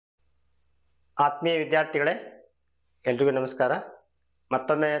ಆತ್ಮೀಯ ವಿದ್ಯಾರ್ಥಿಗಳೇ, ಎಲ್ರಿಗೂ ನಮಸ್ಕಾರ.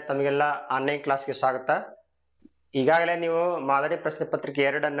 ಮತ್ತೊಮ್ಮೆ ತಮಗೆಲ್ಲ ಆನ್ಲೈನ್ ಕ್ಲಾಸ್ಗೆ ಸ್ವಾಗತ. ಈಗಾಗಲೇ ನೀವು ಮಾದರಿ ಪ್ರಶ್ನೆ ಪತ್ರಿಕೆ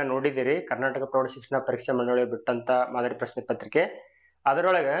 2 ನೋಡಿದಿರಿ. ಕರ್ನಾಟಕ ಪ್ರೌಢ ಶಿಕ್ಷಣ ಪರೀಕ್ಷಾ ಮಂಡಳಿ ಬಿಟ್ಟಂತ ಮಾದರಿ ಪ್ರಶ್ನೆ ಪತ್ರಿಕೆ.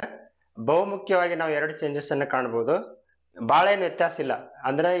 ಅದರೊಳಗೆ ಬಹುಮುಖ್ಯವಾಗಿ ನಾವು 2 ಚೇಂಜಸ್ ಅನ್ನು ಕಾಣಬಹುದು. ಬಹಳ ಏನು ವ್ಯತ್ಯಾಸ ಇಲ್ಲ.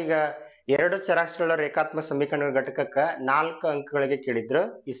 ಅಂದ್ರೆ ಈಗ 2 ಚರಾಕ್ಷರಗಳ ರೇಖಾತ್ಮಕ ಸಮೀಕರಣಗಳ ಘಟಕಕ್ಕೆ 4 ಅಂಕಗಳಿಗೆ ಕೇಳಿದ್ರು.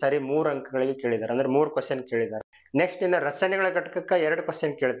 ಈ ಸಾರಿ 3 ಅಂಕಗಳಿಗೆ ಕೇಳಿದಾರೆ. ಅಂದ್ರೆ 3 ಕ್ವಶನ್ ಕೇಳಿದಾರೆ. ನೆಕ್ಸ್ಟ್ ಇನ್ನು ರಚನೆಗಳ ಘಟಕಕ್ಕೆ 2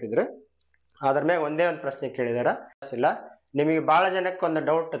 ಕ್ವಶನ್ ಕೇಳ್ತಿದ್ರು. ಅದ್ರ ಮೇಲೆ ಒಂದೇ ಒಂದು ಪ್ರಶ್ನೆ ಕೇಳಿದಾರ. ಇಲ್ಲ, ನಿಮಗೆ ಬಹಳ ಜನಕ್ಕೆ ಒಂದು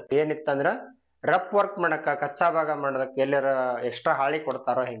ಡೌಟ್ ಇತ್ತು. ಏನಿತ್ತಂದ್ರ ರಫ್ ವರ್ಕ್ ಮಾಡಕ, ಕಚ್ಚಾ ಭಾಗ ಮಾಡೋದಕ್ಕೆ ಎಲ್ಲರ ಎಕ್ಸ್ಟ್ರಾ ಹಾಳಿ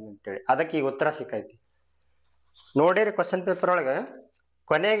ಕೊಡ್ತಾರೋ ಹೆಂಗ್ ಅಂತೇಳಿ. ಅದಕ್ಕೆ ಈಗ ಉತ್ತರ ಸಿಕ್ಕೈತಿ. ನೋಡಿರಿ ಕ್ವಶನ್ ಪೇಪರ್ ಒಳಗೆ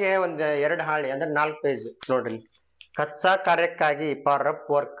ಕೊನೆಗೆ ಒಂದ್ 2 ಹಾಳಿ ಅಂದ್ರೆ 4 ಪೇಜ್ ನೋಡ್ರಿ. ಕಚ್ಚಾ ಕಾರ್ಯಕ್ಕಾಗಿ for rough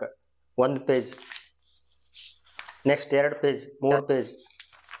work 1 page, next 2 page, 3 page,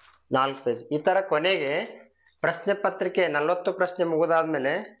 4 page. ಈ ತರ ಕೊನೆಗೆ ಪ್ರಶ್ನೆ ಪತ್ರಿಕೆ 40 ಪ್ರಶ್ನೆ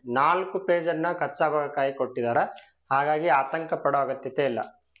ಮುಗಿದಾದ್ಮೇಲೆ 4 ಪೇಜ್ ಅನ್ನ ಕಚ್ಚಾ ಭಾಗಕ್ಕಾಗಿ ಕೊಟ್ಟಿದಾರ. ಹಾಗಾಗಿ ಆತಂಕ ಪಡೋ ಅಗತ್ಯತೆ ಇಲ್ಲ.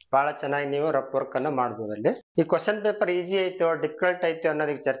 ಬಹಳ ಚೆನ್ನಾಗಿ ನೀವು ರಫ್ ವರ್ಕ್ ಅನ್ನ ಮಾಡಬಹುದು. ಅಲ್ಲಿ ಈ ಕ್ವಶನ್ ಪೇಪರ್ ಈಸಿ ಐತೋ ಡಿಫಿಕಲ್ಟ್ ಐತೋ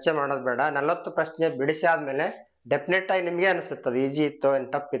ಅನ್ನೋದಕ್ಕೆ ಚರ್ಚೆ ಮಾಡೋದು ಬೇಡ. 40 ಪ್ರಶ್ನೆ ಬಿಡಿಸಿ ಆದ್ಮೇಲೆ ಡೆಫಿನೆಟ್ ಆಗಿ ನಿಮ್ಗೆ ಅನಿಸುತ್ತದೆ ಈಸಿ ಇತ್ತು ಏನ್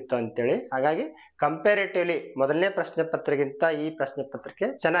ಟಫ್ ಇತ್ತು ಅಂತೇಳಿ. ಹಾಗಾಗಿ ಕಂಪೇರಿಟಿವ್ಲಿ ಮೊದಲನೇ ಪ್ರಶ್ನೆ ಪತ್ರಿಕೆಗಿಂತ ಈ ಪ್ರಶ್ನೆ ಪತ್ರಿಕೆ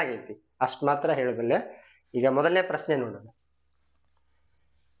ಚೆನ್ನಾಗೈತಿ, ಅಷ್ಟು ಮಾತ್ರ ಹೇಳಬಲ್ಲೆ. ಈಗ ಮೊದಲನೇ ಪ್ರಶ್ನೆ ನೋಡೋಣ.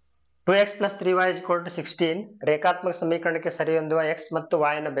 2x + 3y = 16 ರೇಖಾತ್ಮಕ ಸಮೀಕರಣಕ್ಕೆ ಸರಿಹೊಂದುವ x ಮತ್ತು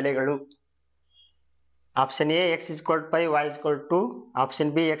y ನ ಬೆಲೆಗಳು. Option A x = 5, y = 2.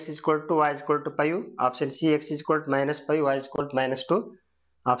 Option B x = y = 5. Option C x = -5, y = -2.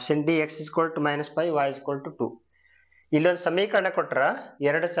 Option D x = -5, y = 2. ಇಲ್ಲೊಂದು ಸಮೀಕರಣ ಕೊಟ್ರ,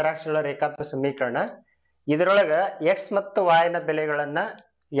 2 ಚರಾಕ್ಷರಗಳ ರೇಖಾತ್ಮಕ ಸಮೀಕರಣ. ಇದರೊಳಗ x ಮತ್ತು y ನ ಬೆಲೆಗಳನ್ನ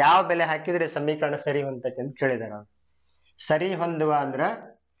ಯಾವ ಬೆಲೆ ಹಾಕಿದ್ರೆ ಸಮೀಕರಣ ಸರಿ ಹೊಂದತೈತಿ ಅಂತ ಕೇಳಿದಾರ. ಸರಿ ಹೊಂದುವ ಅಂದ್ರ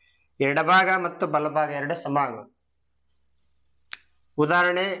ಎಡಭಾಗ ಮತ್ತು ಬಲಭಾಗ 2 ಸಮ ಆಗೋದು.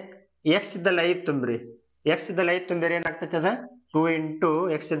 ಉದಾಹರಣೆ x ಇದ್ದಲ್ಲಿ 5 ತುಂಬ್ರಿ. x ಇದ್ದಲ್ಲಿ 5 ತುಂಬಿದ್ರೆ ಏನಾಗ್ತೈತಿ? ಅದ 2 ×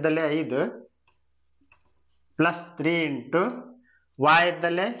 x ಇದ್ದಲ್ಲಿ 5 + 3 × y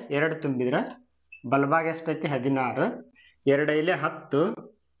ಇದ್ದಲ್ಲೇ 2 ತುಂಬಿದ್ರ ಬಲಭಾಗ ಎಷ್ಟೈತಿ? 16. 2 × 5 10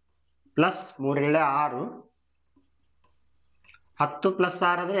 + 3 × 6. 10 +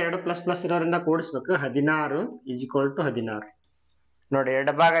 6 ಅಂದ್ರೆ 2 ++ ಇರೋದ್ರಿಂದ ಕೂಡಿಸ್ಬೇಕು. 16 = 16. ನೋಡಿ,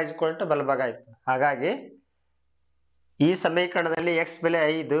 ಎಡಭಾಗ = ಬಲಭಾಗ ಆಯ್ತು. ಹಾಗಾಗಿ ಈ ಸಮೀಕರಣದಲ್ಲಿ x ಬೆಲೆ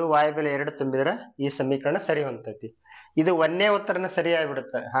 5, y ಬೆಲೆ 2 ತುಂಬಿದ್ರೆ ಈ ಸಮೀಕರಣ ಸರಿ ಹೊಂದತೈತಿ. ಇದು ಒಂದೇ ಉತ್ತರನ ಸರಿ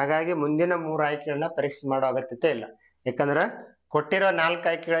ಆಗ್ಬಿಡುತ್ತೆ. ಹಾಗಾಗಿ ಮುಂದಿನ 3 ಆಯ್ಕೆಗಳನ್ನ ಪರೀಕ್ಷೆ ಮಾಡೋ ಅಗತ್ಯತೆ ಇಲ್ಲ. ಯಾಕಂದ್ರೆ ಕೊಟ್ಟಿರೋ 4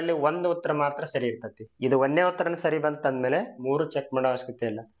 ಆಯ್ಕೆಗಳಲ್ಲಿ 1 ಉತ್ತರ ಮಾತ್ರ ಸರಿ ಇರ್ತೈತಿ. ಇದು ಒಂದೇ ಉತ್ತರನ ಸರಿ ಬಂತಂದ್ಮೇಲೆ 3 ಚೆಕ್ ಮಾಡೋ ಅವಶ್ಯಕತೆ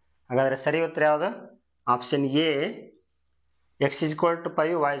ಇಲ್ಲ. ಹಾಗಾದ್ರೆ ಸರಿ ಉತ್ತರ ಯಾವುದು? Option A, x =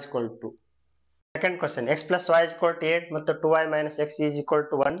 5, y = 2. Second question, x + y = 8 ಮತ್ತು 2y - x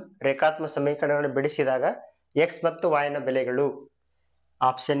 = 1 ರೇಖಾತ್ಮಕ ಸಮೀಕರಣಗಳನ್ನು ಬಿಡಿಸಿದಾಗ x ಮತ್ತು y ನ ಬೆಲೆಗಳು.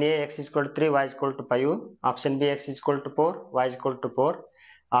 Option A x = 3, y = 5. Option B x = 4, y = 4.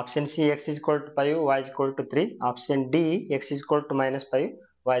 Option C x = 5, y = 3. Option D x = -5,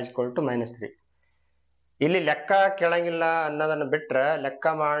 y = -3. ಇಲ್ಲಿ ಲೆಕ್ಕ ಕೇಳಂಗಿಲ್ಲ ಅನ್ನೋದನ್ನ ಬಿಟ್ರೆ ಲೆಕ್ಕ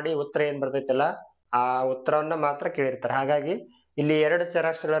ಮಾಡಿ ಉತ್ತರ ಏನ್ ಬರ್ತೈತಲ್ಲ ಆ ಉತ್ತರವನ್ನ ಮಾತ್ರ ಕೇಳಿರ್ತಾರೆ. ಹಾಗಾಗಿ ಇಲ್ಲಿ 2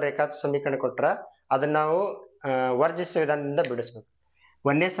 ಚರಾಕ್ಷರಗಳ ರೇಖಾತ್ಮಕ ಸಮೀಕರಣ ಕೊಟ್ರ ಅದನ್ನ ನಾವು ವರ್ಜಿಸುವ ವಿಧಾನದಿಂದ ಬಿಡಿಸ್ಬೇಕು.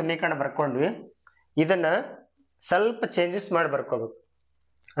 ಒಂದೇ ಸಮೀಕರಣ ಬರ್ಕೊಂಡ್ವಿ, ಇದನ್ನ ಸ್ವಲ್ಪ ಚೇಂಜಸ್ ಮಾಡಿ ಬರ್ಕೋಬೇಕು.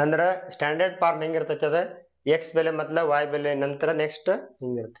 ಅಂದ್ರ ಸ್ಟ್ಯಾಂಡರ್ಡ್ ಫಾರ್ಮ್ ಹೆಂಗಿರ್ತೈತಿ? ಅದ x ಬೆಲೆ ಮೊದಲ y ಬೆಲೆ ನಂತರ ನೆಕ್ಸ್ಟ್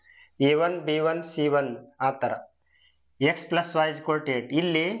ಹಿಂಗಿರುತ್ತೆ. a1 b1 c1 ಆ ತರ. x + y = 8.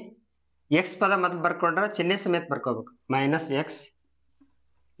 ಇಲ್ಲಿ x ಪದ ಮೊದಲು ಬರ್ಕೊಂಡ್ರೆ ಚಿಹ್ನೆ ಸಮೇತ ಬರ್ಕೋಬೇಕು. -x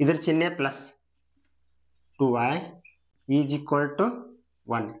ಇದ್ರ ಚಿಹ್ನೆ ಪ್ಲಸ್ 2y =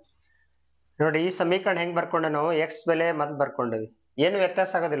 1. ನೋಡಿ, ಈ ಸಮೀಕರಣ ಹೆಂಗ್ ಬರ್ಕೊಂಡ ನಾವು x ಬೆಲೆ ಮೊದಲು ಬರ್ಕೊಂಡ್ವಿ. ಏನು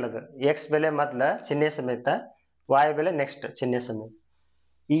ವ್ಯತ್ಯಾಸ ಆಗೋದಿಲ್ಲ. ಅದು x ಬೆಲೆ ಮೊದಲ ಚಿಹ್ನೆ ಸಮೇತ, y ಬೆಲೆ ನೆಕ್ಸ್ಟ್ ಚಿಹ್ನೆ ಸಮೇತ.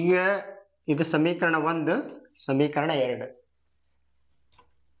 ಈಗ ಇದು ಸಮೀಕರಣ 1, ಸಮೀಕರಣ 2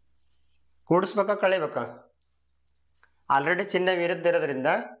 ಕೂಡಿಸ್ಬೇಕಾ ಕಳಿಬೇಕಾ? ಆಲ್ರೆಡಿ ಚಿಹ್ನೆ ವಿರುದ್ಧ ಇರೋದ್ರಿಂದ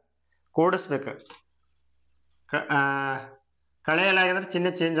ಕೂಡಿಸ್ಬೇಕು. ಕಳೆಯಲಾಗಿದ್ರೆ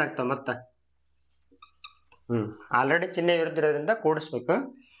ಚಿಹ್ನೆ ಚೇಂಜ್ ಆಗ್ತಾವ ಮತ್ತ. ಆಲ್ರೆಡಿ ಚಿಹ್ನೆ ವಿರುದ್ಧ ಇರೋದ್ರಿಂದ ಕೂಡಿಸ್ಬೇಕು.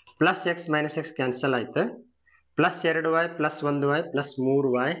 +x - x ಕ್ಯಾನ್ಸಲ್ ಆಯ್ತು. +2y + 1y +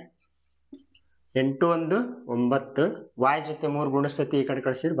 3y 8 1 9. y ಜೊತೆ 3 ಗುಣಿಸ್ತೈತಿ, ಈ ಕಡೆ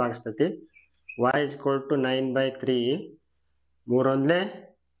ಕಳಿಸಿದ್ರೆ ಭಾಗಿಸ್ತೈತಿ. y = 9/3. 3 1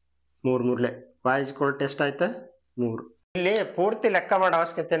 3 3 y = ಎಷ್ಟಾಯ್ತು? 3. ಇಲ್ಲಿ ಪೂರ್ತಿ ಲೆಕ್ಕ ಮಾಡೋ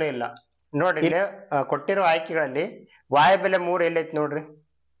ಅವಶ್ಯಕತೆನೂ ಇಲ್ಲ. ನೋಡ್ರಿ, ಇಲ್ಲಿ ಕೊಟ್ಟಿರೋ ಆಯ್ಕೆಗಳಲ್ಲಿ y ಬೆಲೆ 3 ಎಲ್ಲೈತಿ ನೋಡ್ರಿ.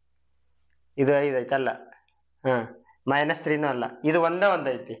 ಇದು 5 ಐತಲ್ಲ, -3ನೂ ಅಲ್ಲ, ಇದು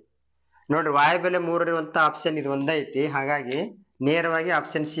ಒಂದೇ ಐತಿ ನೋಡ್ರಿ. y ಬೆಲೆ 3 ಇರುವಂತ ಆಪ್ಷನ್ ಇದು ಒಂದೇ ಐತಿ. ಹಾಗಾಗಿ ನೇರವಾಗಿ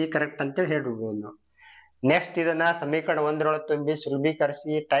ಆಪ್ಷನ್ ಸಿ ಕರೆಕ್ಟ್ ಅಂತೇಳಿ ಹೇಳ್ಬಿಡ್ಬೋದು ನಾವು. ನೆಕ್ಸ್ಟ್ ಇದನ್ನ ಸಮೀಕರಣ 1 ತುಂಬಿ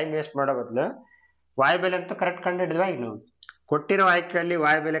ಸುಲಭೀಕರಿಸಿ ಟೈಮ್ ವೇಸ್ಟ್ ಮಾಡೋ ಬದಲು y ಬೆಲೆ ಅಂತೂ ಕರೆಕ್ಟ್ ಕಂಡು ಹಿಡಿದ್ವಾ ಈಗ ನಾವು ಕೊಟ್ಟಿರೋ ಆಯ್ಕೆಯಲ್ಲಿ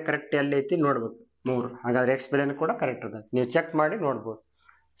y ಬೆಲೆ ಕರೆಕ್ಟ್ ಎಲ್ಲಿ ಐತಿ ನೋಡ್ಬೇಕು 3 ಹಾಗಾದ್ರೆ x ಬೆಲೆನೂ ಕೂಡ ಕರೆಕ್ಟ್ ಅದ ನೀವು ಚೆಕ್ ಮಾಡಿ ನೋಡ್ಬೋದು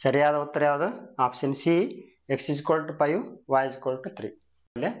ಸರಿಯಾದ ಉತ್ತರ ಯಾವುದು option C x = 5 y =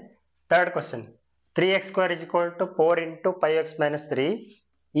 3 third question 3x² = 4 × 5x - 3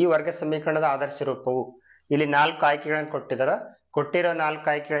 ಈ ವರ್ಗ ಸಮೀಕರಣದ ಆದರ್ಶ ರೂಪವು ಇಲ್ಲಿ 4 ಆಯ್ಕೆಗಳನ್ನು ಕೊಟ್ಟಿದ್ದಾರೆ ಕೊಟ್ಟಿರೋ 4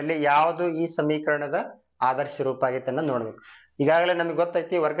 ಆಯ್ಕೆಗಳಲ್ಲಿ ಯಾವುದು ಈ ಸಮೀಕರಣದ ಆದರ್ಶ ರೂಪ ಆಗೈತೆ ಅಂತ ನೋಡಬೇಕು ಈಗಾಗಲೇ ನಮಗೆ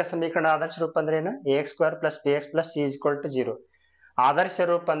ಗೊತ್ತೈತಿ ವರ್ಗ ಸಮೀಕರಣ ಆದರ್ಶ ರೂಪ ಅಂದ್ರೆ ಏನು ax² + bx + c = 0 ಆದರ್ಶ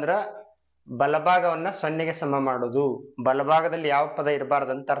ರೂಪ ಅಂದ್ರೆ ಬಲಭಾಗವನ್ನ 0ಗೆ ಸಮ ಮಾಡೋದು ಬಲಭಾಗದಲ್ಲಿ ಯಾವ ಪದ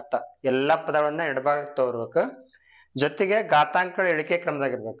ಇರಬಾರದು ಅಂತ ಅರ್ಥ ಎಲ್ಲಾ ಪದಗಳನ್ನ ಎಡಭಾಗಕ್ಕೆ ತೋರ್ಬೇಕು ಜೊತೆಗೆ ಘಾತಾಂಕಗಳ ಇಳಿಕೆ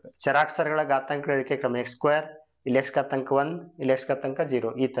ಕ್ರಮದಾಗಿರ್ಬೇಕು ಚರಾಕ್ಷರಗಳ ಘಾತಾಂಕಗಳ ಇಳಿಕೆ ಕ್ರಮ x² ಇಲ್ಲಿ x ಘಾತಾಂಕ 1 ಇಲ್ಲಿ x ಘಾತಾಂಕ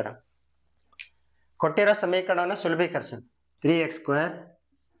 0 ಈ ತರ ಕೊಟ್ಟಿರೋ ಸಮೀಕರಣವನ್ನ ಸುಲಭೀಕರಿಸೋಣ 3x²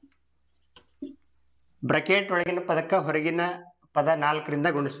 ಬ್ರಾಕೆಟ್ ಒಳಗಿನ ಪದಕ್ಕೆ ಹೊರಗಿನ ಪದ 4 ರಿಂದ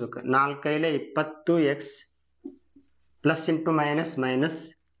ಗುಣಿಸಬೇಕು 4 × 20x plus into minus minus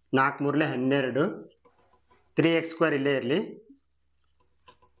 4 × 3 = 12 3x² ಇಲ್ಲೇ ಇರಲಿ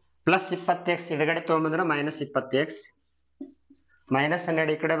ಪ್ಲಸ್ 20x ಎಡಗಡೆ ತಗೊಂಡ್ಬಂದ್ರೆ ಮೈನಸ್ 20x ಮೈನಸ್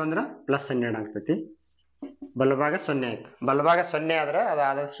 12 ಈ ಕಡೆ ಬಂದ್ರೆ ಪ್ಲಸ್ 12 ಆಗ್ತೈತಿ ಬಲಭಾಗ 0 ಆಯ್ತು ಬಲಭಾಗ 0 ಆದ್ರೆ ಅದು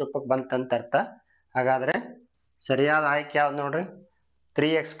ಆದರ್ಶ ರೂಪಕ್ಕೆ ಬಂತಂತ ಅರ್ಥ ಹಾಗಾದ್ರೆ ಸರಿಯಾದ ಆಯ್ಕೆ ಯಾವ್ದು ನೋಡ್ರಿ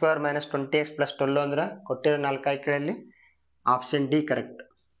 3x² - 20x + 12 ಅಂದ್ರೆ ಕೊಟ್ಟಿರೋ 4 ಆಯ್ಕೆಗಳಲ್ಲಿ option D correct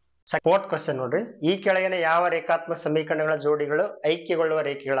fourth question ನೋಡ್ರಿ ಈ ಕೆಳಗಿನ ಯಾವ ರೇಖಾತ್ಮಕ ಸಮೀಕರಣಗಳ ಜೋಡಿಗಳು ಐಕ್ಯಗೊಳ್ಳುವ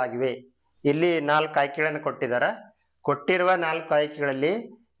ರೇಖೆಗಳಾಗಿವೆ ಇಲ್ಲಿ 4 ಆಯ್ಕೆಗಳನ್ನು ಕೊಟ್ಟಿದ್ದಾರೆ ಕೊಟ್ಟಿರುವ 4 ಆಯ್ಕೆಗಳಲ್ಲಿ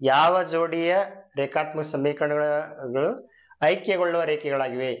ಯಾವ ಜೋಡಿಯ ರೇಖಾತ್ಮಕ ಸಮೀಕರಣಗಳು ಐಕ್ಯಗೊಳ್ಳುವ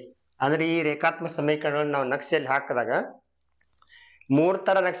ರೇಖೆಗಳಾಗಿವೆ ಅಂದ್ರೆ ಈ ರೇಖಾತ್ಮಕ ಸಮೀಕರಣಗಳನ್ನು ನಾವು ನಕ್ಷೆಯಲ್ಲಿ ಹಾಕಿದಾಗ 3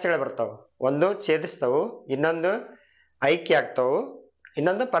 ತರ ನಕ್ಷೆಗಳು ಬರ್ತಾವೆ ಒಂದು ಛೇದಿಸ್ತಾವು ಇನ್ನೊಂದು ಐಕ್ಯ ಆಗ್ತಾವು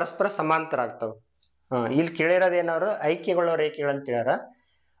ಇನ್ನೊಂದು ಪರಸ್ಪರ ಸಮಾಂತರ ಆಗ್ತಾವೆ ಇಲ್ಲಿ ಕೇಳಿರೋದು ಏನವರು ಐಕ್ಯಗೊಳ್ಳುವ ರೇಖೆಗಳು ಅಂತ ಹೇಳ್ಯಾರ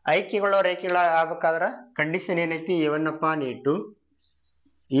ಐಕ್ಯಗೊಳ್ಳುವ ರೇಖೆಗಳ ಆಗ್ಬೇಕಾದ್ರೆ ಕಂಡೀಷನ್ ಏನೈತಿ a1/a2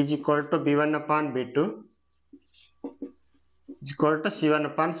 = b1/b2 =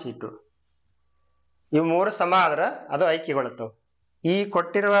 c1/c2 ಇವು 3 ಸಮ ಆದ್ರೆ ಅದು ಐಕ್ಯಗೊಳ್ಳುತ್ತವೆ ಈ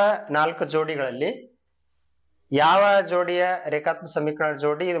ಕೊಟ್ಟಿರುವ 4 ಜೋಡಿಗಳಲ್ಲಿ ಯಾವ ಜೋಡಿಯ ರೇಖಾತ್ಮಕ ಸಮೀಕರಣ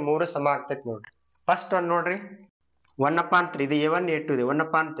ಜೋಡಿ ಇದು 3 ಸಮ ಆಗ್ತೈತಿ ನೋಡ್ರಿ ಫಸ್ಟ್ ಒಂದು ನೋಡ್ರಿ 1/3 ಇದು a1 a2 ಇದೆ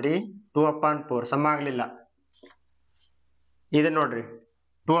 1/3 2/4 ಸಮ ಆಗ್ಲಿಲ್ಲ ಇದು ನೋಡ್ರಿ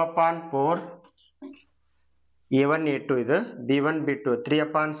 2/4 a1 a2 ಇದು b1 b2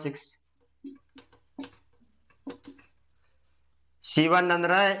 3/6 c1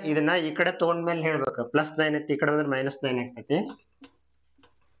 ಅಂದ್ರ ಇದನ್ನ ಈ ಕಡೆ ತಗೊಂಡ್ಮೇಲೆ ಹೇಳ್ಬೇಕು +9 ಐತಿ ಈ ಕಡೆ ಬಂದ್ರೆ -9 ಆಗ್ತೈತಿ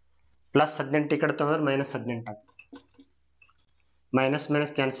 +18 ಈ ಕಡೆ ತಗೊಂಡ್ರೆ -18 ಆಗ್ತೈತಿ ಮೈನಸ್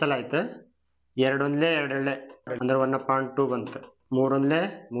ಮೈನಸ್ ಕ್ಯಾನ್ಸಲ್ ಆಯ್ತು 2 1 2 ಎಳ್ಳೆ ಅಂದ್ರೆ 1/2 ಬಂತು 3 1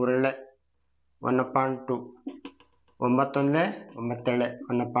 3 ಎಳ್ಳೆ 1/2 9 1 9 ಎಳ್ಳೆ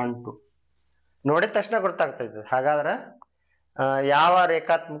 1/2 ನೋಡಿದ ತಕ್ಷಣ ಗೊತ್ತಾಗ್ತೈತೆ ಹಾಗಾದ್ರೆ ಯಾವ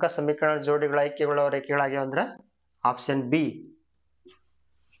ರೇಖಾತ್ಮಕ ಸಮೀಕರಣ ಜೋಡಿಗಳ ಐಕ್ಯಗೊಳ್ಳುವ ರೇಖೆಗಳಾಗ್ಯಾವ ಅಂದ್ರೆ ಆಪ್ಷನ್ ಬಿ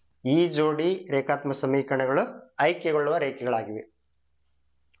ಈ ಜೋಡಿ ರೇಖಾತ್ಮಕ ಸಮೀಕರಣಗಳು ಐಕ್ಯಗೊಳ್ಳುವ ರೇಖೆಗಳಾಗಿವೆ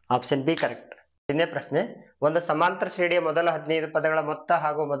ಆಪ್ಷನ್ ಬಿ ಕರೆಕ್ಟ್ ಇನ್ನೇ ಪ್ರಶ್ನೆ ಒಂದು ಸಮಾಂತರ ಶ್ರೇಣಿಯ ಮೊದಲ 15 ಪದಗಳ ಮೊತ್ತ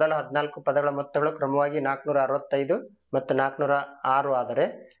ಹಾಗೂ ಮೊದಲ 14 ಪದಗಳ ಮೊತ್ತಗಳು ಕ್ರಮವಾಗಿ 465 ಮತ್ತು 406 ಆದರೆ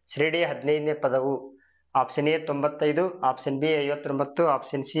ಶ್ರೇಣಿಯ 15ನೇ ಪದವು option A 95 option B 59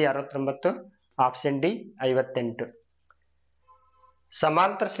 option C 69 option D 58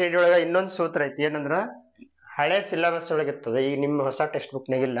 ಸಮಾಂತರ ಶ್ರೇಣಿಯೊಳಗ ಇನ್ನೊಂದು ಸೂತ್ರ ಐತಿ ಏನಂದ್ರ ಹಳೆ ಸಿಲೆಬಸ್ ಒಳಗಿರ್ತದೆ ಈಗ ನಿಮ್ಮ ಹೊಸ ಟೆಕ್ಸ್ಟ್ ಬುಕ್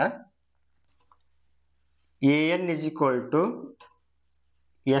ನಾಗಿಲ್ಲ an =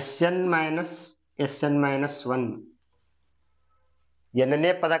 sn - 1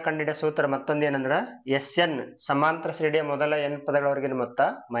 ಎನ್ನನೇ ಪದ ಕಂಡಿಡಿಯ ಸೂತ್ರ ಮತ್ತೊಂದು ಏನಂದ್ರ sn ಸಮಾಂತರ ಶ್ರೇಣಿಯ ಮೊದಲ n ಪದಗಳವರೆಗಿನ ಮೊತ್ತ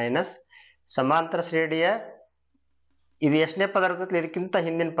ಮೈನಸ್ ಸಮಾಂತರ ಶ್ರೇಣಿಯ ಇದು ಎಷ್ಟನೇ ಪದ ಇರ್ತೈತಿ ಇದಕ್ಕಿಂತ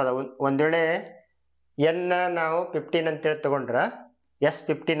ಹಿಂದಿನ ಪದ ಒಂದ್ ವೇಳೆ n ನಾವು 15 ಅಂತೇಳಿ ತಗೊಂಡ್ರ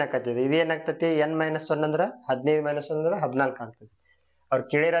s15 ಆಕೈತಿ ಇದು ಏನಾಗ್ತೈತಿ n - 1 ಅಂದ್ರ 15 - 1 ಅಂದ್ರ 14 ಆಗ್ತೈತಿ ಅವ್ರು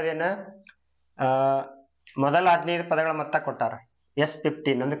ಕೇಳಿರೋದೇನ ಮೊದಲ 15 ಪದಗಳ ಮೊತ್ತ ಕೊಟ್ಟಾರ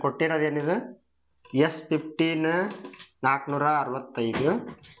s15 ಅಂದ್ರೆ ಕೊಟ್ಟಿರೋದು ಏನಿದು s15 465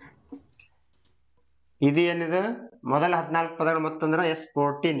 ಇದು ಏನಿದೆ ಮೊದಲ 14 ಪದಗಳ ಮೊತ್ತ ಅಂದ್ರೆ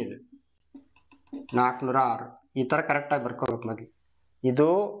s14 ಇದು 406 ಈ ತರ ಕರೆಕ್ಟ್ ಆಗಿ ಬರ್ಕೋಬೇಕು ಮೊದಲು ಇದು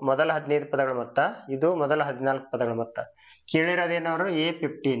ಮೊದಲ 15 ಪದಗಳ ಮೊತ್ತ ಇದು ಮೊದಲ 14 ಪದಗಳ ಮೊತ್ತ ಕೇಳಿರೋದೇನವರು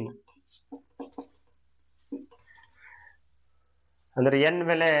a15 ಅಂದ್ರೆ n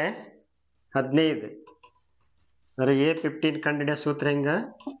ಬೆಲೆ 15 ಅಂದ್ರೆ a15 ಕಂಡಿಡಿಯೋ ಸೂತ್ರ ಹಿಂಗ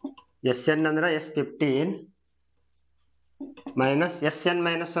sn ಅಂದ್ರೆ s15 ಮೈನಸ್ sn -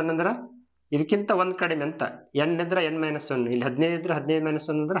 1 ಅಂದ್ರೆ ಇದಕ್ಕಿಂತ ಒಂದ್ ಕಡಿಮೆ ಅಂತ n ಇದ್ರೆ n - 1 ಇಲ್ಲಿ 15 ಇದ್ರೆ 15 -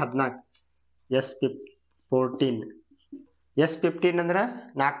 1 ಅಂದ್ರೆ 14 s15 ಅಂದ್ರೆ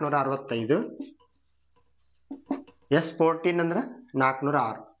 465 S14 ಅಂದ್ರೆ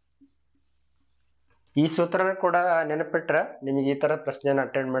 406. ಈ ಸೂತ್ರನ ಕೂಡ ನೆನಪಿಟ್ರೆ ನಿಮಗೆ ಈ ತರ ಪ್ರಶ್ನೆಯನ್ನು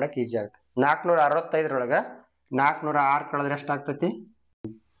ಅಟೆಂಡ್ ಮಾಡಕ್ ಈಜಿ ಆಗುತ್ತೆ. 465 406 ಕಳೆದ್ರೆ ಎಷ್ಟಾಗ್ತತಿ?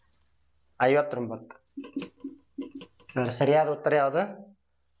 59. ಸರಿಯಾದ ಉತ್ತರ ಯಾವುದು?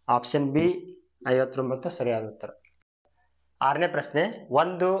 ಆಪ್ಷನ್ ಬಿ 59 ಸರಿಯಾದ ಉತ್ತರ. 6ನೇ ಪ್ರಶ್ನೆ,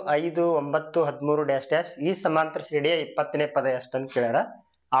 1, 5, 9, 13 ಡ್ಯಾಶ್ ಡ್ಯಾಶ್ ಈ ಸಮಾಂತರ ಶ್ರೇಣಿಯ 20ನೇ ಪದ ಎಷ್ಟು ಅಂತ ಕೇಳ್ಯಾರ.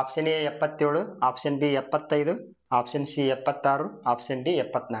 Option A 77, option B 75, option C 76, option D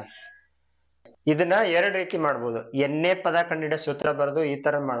 74. ಇದನ್ನ ಎರಡು ರೀತಿ ಮಾಡ್ಬೋದು. ಎನ್ನೇ ಪದ ಕಂಡಿಡಿಯೋ ಸೂತ್ರ ಬರೆದು ಈ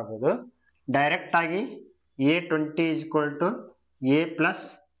ತರ ಮಾಡ್ಬೋದು. ಡೈರೆಕ್ಟ್ ಆಗಿ A20 = A +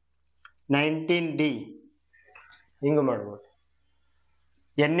 19D ಹಿಂಗ ಮಾಡ್ಬೋದು.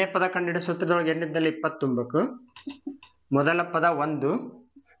 ಎನ್ನೇ ಪದ ಕಂಡಿಡಿಯೋ ಸೂತ್ರದೊಳಗೆ ಎನ್ನಿದ್ದಲ್ಲಿ 20 ತುಂಬಬೇಕು. ಮೊದಲ ಪದ 1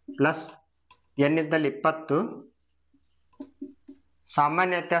 ಪ್ಲಸ್ ಎನ್ನಿದ್ದಲ್ಲಿ 20.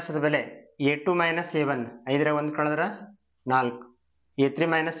 ಸಾಮಾನ್ಯ ವ್ಯತ್ಯಾಸದ ಬೆಲೆ A2 - A1 5ರ 1 ಕಳೆದ್ರೆ 4. A3 -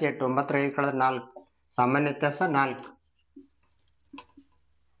 A2 9ರ 5 ಕಳೆದ್ರೆ 4. ಸಾಮಾನ್ಯ ವ್ಯತ್ಯಾಸ 4.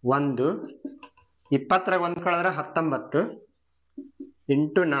 1 20ರ 1 ಕಳೆದ್ರೆ 19 ×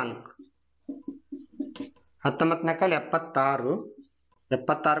 4 19 ನಕಲ್ 76.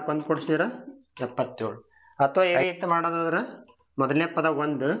 76ಕ್ಕೆ 1 ಕೊಡ್ಸಿದ್ರೆ 77. ಅಥವಾ ಈ ರೀತಿ ಮಾಡೋದಾದ್ರೆ ಮೊದಲನೇ ಪದ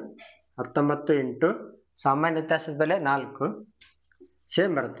 1 19 ಇಂಟು ಸಾಮಾನ್ಯ ವ್ಯತ್ಯಾಸದ ಬೆಲೆ 4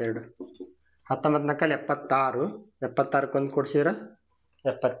 ಸೇಮ್ ಬರುತ್ತೆ 2. 19 ನಕಲ್ 76. 76ಕ್ಕೆ 1 ಕೊಡ್ಸಿದ್ರೆ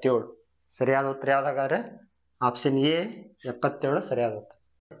 77. ಸರಿಯಾದ ಉತ್ತರ ಯಾವ್ದಾಗಾದ್ರೆ ಆಪ್ಷನ್ ಎ 77 ಸರಿಯಾದ ಉತ್ತರ.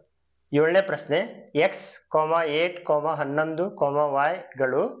 7ನೇ ಪ್ರಶ್ನೆ, x, 8, 11, y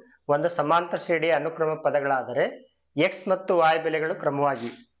ಗಳು ಒಂದು ಸಮಾಂತರ ಶ್ರೇಣಿಯ ಅನುಕ್ರಮ ಪದಗಳಾದರೆ x ಮತ್ತು y ಬೆಲೆಗಳು ಕ್ರಮವಾಗಿ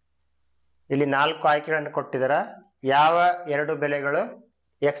ಇಲ್ಲಿ 4 ಆಯ್ಕೆಗಳನ್ನು ಕೊಟ್ಟಿದ್ದಾರೆ. ಯಾವ 2 ಬೆಲೆಗಳು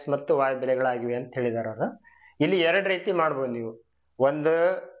x ಮತ್ತು y ಬೆಲೆಗಳಾಗಿವೆ ಅಂತ ಹೇಳಿದಾರ ಅವರು. ಇಲ್ಲಿ ಎರಡು ರೀತಿ ಮಾಡ್ಬೋದು ನೀವು. ಒಂದು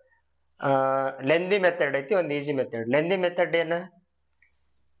ಲೆಂದಿ ಮೆಥಡ್ ಐತಿ, ಒಂದು ಈಸಿ ಮೆಥಡ್. ಲೆಂದಿ ಮೆಥಡ್ ಏನು?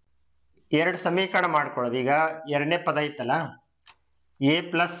 ಎರಡು ಸಮೀಕರಣ ಮಾಡ್ಕೊಳ್ಳೋದು. ಈಗ ಎರಡನೇ ಪದ ಐತಲ್ಲ A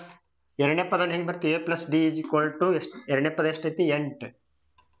ಪ್ಲಸ್ ಎರಡನೇ ಪದ ಹೆಂಗ್ ಬರ್ತೀವಿ? A + D = ಎರಡನೇ ಪದ ಎಷ್ಟೈತಿ? 8.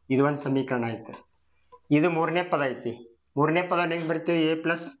 ಇದು ಒಂದು ಸಮೀಕರಣ ಐತೆ. ಇದು ಮೂರನೇ ಪದ ಐತಿ. ಮೂರನೇ ಪದ ಹೆಂಗ್ ಬರ್ತೀವಿ? A +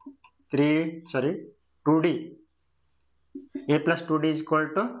 2D A + 2D =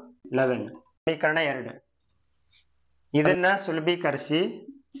 11. ಸಮೀಕರಣ 2. ಇದನ್ನ ಸುಲಭೀಕರಿಸಿ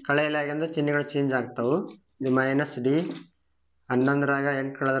ಕಳೆಯಲಾಗಿಂದ ಚಿಹ್ನೆಗಳು ಚೇಂಜ್ ಆಗ್ತಾವು. ಇದು -D 11ರಾಗ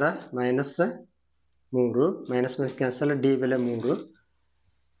 8 ಕಳೆದ್ರೆ -3 ಮೈನಸ್ ಕ್ಯಾನ್ಸಲ್. D ಬೆಲೆ 3.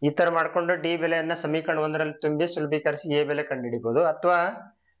 ಈ ತರ ಮಾಡ್ಕೊಂಡು ಡಿ ಬೆಲೆಯನ್ನ ಸಮೀಕರಣ 1ರಲ್ಲಿ ತುಂಬಿ ಸುಲಭೀಕರಿಸಿ ಎ ಬೆಲೆ ಕಂಡುಹಿಡಿಬಹುದು. ಅಥವಾ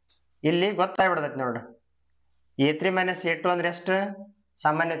ಇಲ್ಲಿ ಗೊತ್ತಾಗ್ಬಿಡ್ತೈತಿ ನೋಡ್ರಿ, A3 - A2 ಅಂದ್ರೆ ಎಷ್ಟು?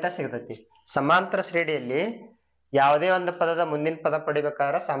 ಸಾಮಾನ್ಯತೆ ಸಿಗ್ತೈತಿ. ಸಮಾಂತರ ಶ್ರೇಣಿಯಲ್ಲಿ ಯಾವುದೇ ಒಂದು ಪದದ ಮುಂದಿನ ಪದ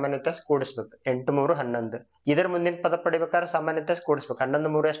ಪಡಿಬೇಕಾದ್ರೆ ಸಾಮಾನ್ಯತೆ ಕೂಡಿಸ್ಬೇಕು. 8 3 11. ಇದರ ಮುಂದಿನ ಪದ ಪಡಿಬೇಕಾದ್ರೆ ಸಾಮಾನ್ಯತೆ ಕೂಡಿಸ್ಬೇಕು. 11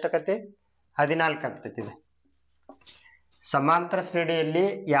 3 ಎಷ್ಟಾಗತ್ತೆ? 14 ಆಗ್ತೈತಿ. ಇದು ಸಮಾಂತರ ಶ್ರೇಣಿಯಲ್ಲಿ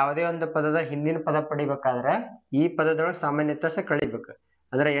ಯಾವುದೇ ಒಂದು ಪದದ ಹಿಂದಿನ ಪದ ಪಡಿಬೇಕಾದ್ರೆ ಈ ಪದದೊಳಗೆ ಸಾಮಾನ್ಯ ವ್ಯತ್ಯಾಸ ಕಳಿಬೇಕು.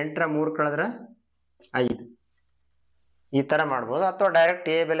 ಅಂದ್ರೆ 8ರ 3 ಕಳೆದ್ರೆ 5. ಈ ತರ ಮಾಡ್ಬೋದು. ಅಥವಾ ಡೈರೆಕ್ಟ್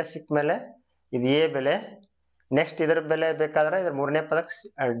ಎ ಬೆಲೆ ಸಿಕ್ಕ ಮೇಲೆ ಇದು ಎ ಬೆಲೆ, ನೆಕ್ಸ್ಟ್ ಇದ್ರ ಬೆಲೆ ಬೇಕಾದ್ರೆ ಇದ್ರ ಮೂರನೇ ಪದಕ್ಕೆ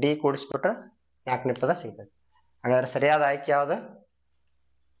ಡಿ ಕೂಡಿಸ್ಬಿಟ್ರೆ 4ನೇ ಪದ ಸಿಗ್ತದೆ. ಹಾಗಾದ್ರೆ ಸರಿಯಾದ ಆಯ್ಕೆ ಯಾವುದು?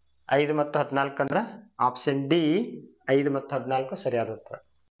 5 ಮತ್ತು 14 ಅಂದ್ರೆ ಆಪ್ಷನ್ ಡಿ 5 ಮತ್ತು 14 ಸರಿಯಾದ ಉತ್ತರ.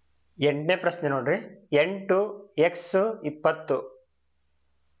 8ನೇ ಪ್ರಶ್ನೆ ನೋಡ್ರಿ, 8 x 20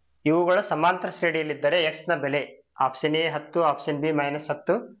 ಇವುಗಳ ಸಮಾಂತರ ಶ್ರೇಣಿಯಲ್ಲಿದ್ದರೆ x ನ ಬೆಲೆ option A 10, option B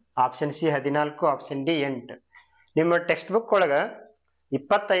 -10, option C 14, option D 8. ನಿಮ್ಮ ಟೆಕ್ಸ್ಟ್ ಬುಕ್ ಒಳಗ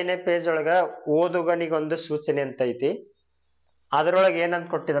 25ನೇ ಪೇಜ್ ಒಳಗ ಓದುಗನಿಗೊಂದು ಸೂಚನೆ ಅಂತ ಐತಿ. ಅದರೊಳಗೆ ಏನಂತ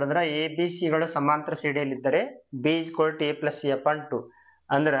ಕೊಟ್ಟಿದ್ರ ಅಂದ್ರೆ ABC ಗಳು ಸಮಾಂತರ ಶ್ರೇಣಿಯಲ್ಲಿದ್ದರೆ B = A + C/2.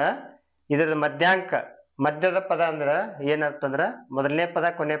 ಅಂದ್ರ ಇದ್ರ ಮಧ್ಯಾಂಕ ಮಧ್ಯದ ಪದ ಅಂದ್ರ ಏನರ್ಥ ಅಂದ್ರ ಮೊದಲನೇ ಪದ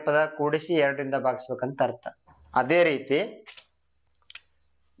ಕೊನೆ ಪದ ಕೂಡಿಸಿ 2ರಿಂದ ಭಾಗಿಸ್ಬೇಕಂತ ಅರ್ಥ. ಅದೇ ರೀತಿ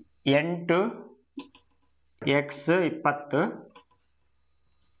 8 x 20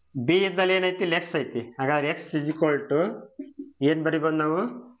 ಬಿ ಇದ್ದಲ್ಲಿ ಏನೈತಿ? x ಐತಿ. ಹಾಗಾದ್ರೆ x = ಏನ್ ಬರಿಬೋದು ನಾವು?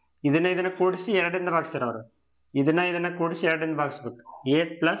 ಇದನ್ನ ಕೂಡಿಸಿ 2ರಿಂದ ಭಾಗಿಸ್ಯಾರ ಅವರು. ಇದನ್ನ ಕೂಡಿಸಿ 2ರಿಂದ ಭಾಗಿಸ್ಬೇಕು.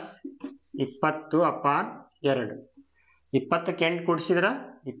 8 + 20/2. 20ಕ್ಕೆ 8 ಕೂಡಿಸಿದ್ರ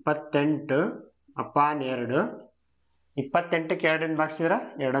 28/2. 28ಕ್ಕೆ 2ರಿಂದ ಭಾಗಿಸಿದ್ರ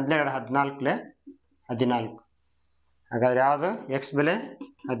 2 × 2 = 14. ಹಾಗಾದ್ರೆ ಯಾವುದು? x ಬೆಲೆ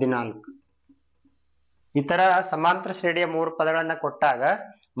 14. ಈ ತರ ಸಮಾಂತರ ಶ್ರೇಣಿಯ 3 ಪದಗಳನ್ನ ಕೊಟ್ಟಾಗ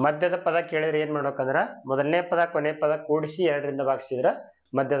ಮಧ್ಯದ ಪದ ಕೇಳಿದ್ರೆ ಏನ್ ಮಾಡ್ಬೇಕಂದ್ರ ಮೊದಲನೇ ಪದ ಕೊನೆ ಪದ ಕೂಡಿಸಿ 2ರಿಂದ ಭಾಗಿಸಿದ್ರ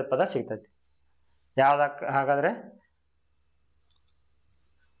ಮಧ್ಯದ ಪದ ಸಿಗ್ತೈತಿ. ಯಾವ್ದ? ಹಾಗಾದ್ರೆ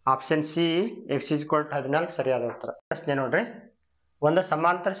ಆಪ್ಷನ್ ಸಿ x = 14 ಸರಿಯಾದ ಉತ್ತರ. ಪ್ರಶ್ನೆ ನೋಡ್ರಿ, ಒಂದು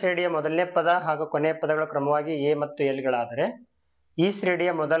ಸಮಾಂತರ ಶ್ರೇಣಿಯ ಮೊದಲನೇ ಪದ ಹಾಗೂ ಕೊನೆಯ ಪದಗಳ ಕ್ರಮವಾಗಿ a ಮತ್ತು l ಗಳಾದರೆ ಈ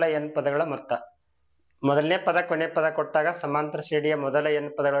ಶ್ರೇಣಿಯ ಮೊದಲ n ಪದಗಳ ಮೊತ್ತ. ಮೊದಲನೇ ಪದ ಕೊನೆ ಪದ ಕೊಟ್ಟಾಗ ಸಮಾಂತರ ಶ್ರೇಣಿಯ ಮೊದಲ n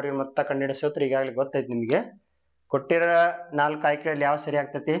ಪದಗಳವರೆಗೆ ಮೊತ್ತ ಕಂಡುಹಿಡಿಯೋ ಸೂತ್ರ ಈಗಾಗಲೇ ಗೊತ್ತೈತಿ ನಿಮಗೆ. ಕೊಟ್ಟಿರೋ 4 ಆಯ್ಕೆಗಳಲ್ಲಿ ಯಾವ ಸರಿ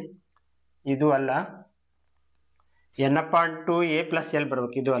ಆಗ್ತತಿ? ಇದು ಅಲ್ಲ. n/2 a + l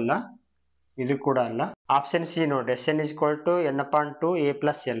ಬರ್ಬೇಕು, ಇದು ಅಲ್ಲ, ಇದು ಕೂಡ ಅಲ್ಲ. ಆಪ್ಷನ್ ಸಿ ನೋಡಿ, Sn = n/2 a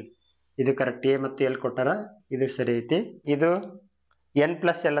 + l. ಇದು ಕರೆಕ್ಟ್. a ಮತ್ತು l ಕೊಟ್ಟಾರ, ಇದು ಸರಿ ಐತಿ. ಇದು n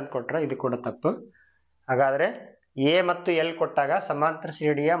 + l ಅಂತ ಕೊಟ್ಟಾರ, ಇದು ಕೂಡ ತಪ್ಪು. ಹಾಗಾದ್ರೆ a ಮತ್ತು l ಕೊಟ್ಟಾಗ ಸಮಾಂತರ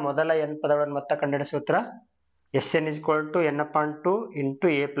ಶ್ರೇಣಿಯ ಮೊದಲ n ಪದಗಳ ಮೊತ್ತ ಕಂಡುಹಿಡಿಯೋ ಸೂತ್ರ Sn = n/2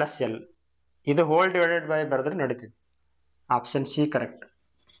 × a + l. ಇದು ಹೋಲ್ ಡಿವೈಡೆಡ್ ಬೈ ಬರೆದ್ರೆ ನಡೀತದೆ. Option C correct.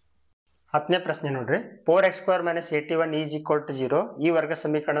 10ನೇ ಪ್ರಶ್ನೆ ನೋಡ್ರಿ. 4x² - 81 = 0 ಈ ವರ್ಗ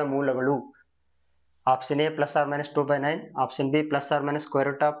ಸಮೀಕರಣದ ಮೂಲಗಳು. Option A +or - 2/9, option B +or -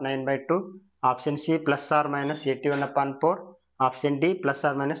 √9/2, option C +or - 81/4, option D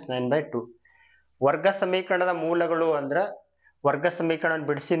 +or - 9/2. ವರ್ಗ ಸಮೀಕರಣದ ಮೂಲಗಳು ಅಂದ್ರೆ ವರ್ಗ ಸಮೀಕರಣ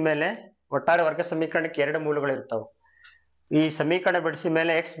ಬಿಡಿಸಿದ ಮೇಲೆ ಒಟ್ಟಾರೆ ವರ್ಗ ಸಮೀಕರಣಕ್ಕೆ 2 ಮೂಲಗಳು ಇರ್ತಾವೆ. ಈ ಸಮೀಕರಣ ಬಿಡಿಸಿದ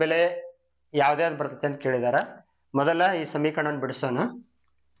ಮೇಲೆ x ಬೆಲೆ ಯಾವ್ದ್ಯಾವ್ದು ಬರ್ತೈತೆ ಅಂತ ಕೇಳಿದಾರ. ಮೊದಲ ಈ ಸಮೀಕರಣ ಬಿಡಿಸೋಣ.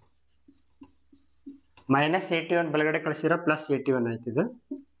 -81 ಬಲಗಡೆ ಕಳಿಸಿರ +81 ಆಯ್ತಿದು.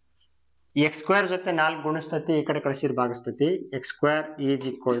 x² ಜೊತೆ 4 ಗುಣಿಸ್ತತಿ, ಈ ಕಡೆ ಕಳಿಸಿರ್ ಭಾಗಿಸ್ತತಿ. x² =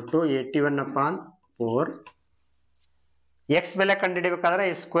 81/4. x ಬೆಲೆ ಕಂಡುಹಿಡಿಬೇಕಾದ್ರೆ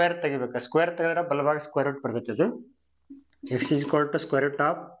ಈ ಸ್ಕ್ವೇರ್ ತೆಗಿಬೇಕು. ಸ್ಕ್ವೇರ್ ತೆಗೆದ್ರೆ ಬಲಭಾಗ ಸ್ಕ್ವೇರ್ ರೂಟ್ ಬರ್ತೈತೆ. ಅದು x =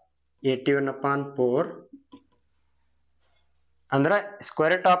 √81/4 ಅಂದ್ರೆ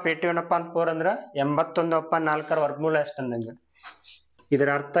 √81/4 ಅಂದ್ರೆ 81/4 ವರ್ಗಮೂಲ ಎಷ್ಟಂದಂಗೆ. ಇದರ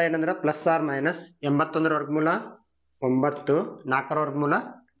ಅರ್ಥ ಏನಂದ್ರೆ +or - 81 ವರ್ಗಮೂಲ 9, 4 ವರ್ಗಮೂಲ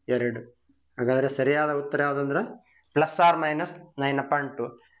 2. ಹಾಗಾದ್ರೆ ಸರಿಯಾದ ಉತ್ತರ ಯಾವ್ದಂದ್ರೆ +or - 9/2.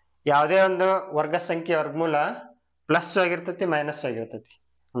 ಯಾವುದೇ ಒಂದು ವರ್ಗ ಸಂಖ್ಯೆ ವರ್ಗಮೂಲ ಪ್ಲಸ್ ಆಗಿರ್ತೈತಿ, ಮೈನಸ್ ಆಗಿರ್ತೈತಿ.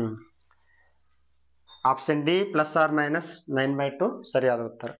 ಆಪ್ಷನ್ ಡಿ +or - 9/2 ಸರಿಯಾದ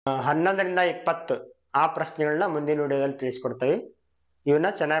ಉತ್ತರ. 11ರಿಂದ 20 ಆ ಪ್ರಶ್ನೆಗಳನ್ನ ಮುಂದಿನ ವಿಡಿಯೋದಲ್ಲಿ ತಿಳಿಸ್ಕೊಡ್ತೇವೆ. ಇವನ್ನ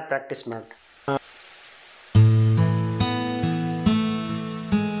ಚೆನ್ನಾಗಿ ಪ್ರಾಕ್ಟೀಸ್ ಮಾಡಿ.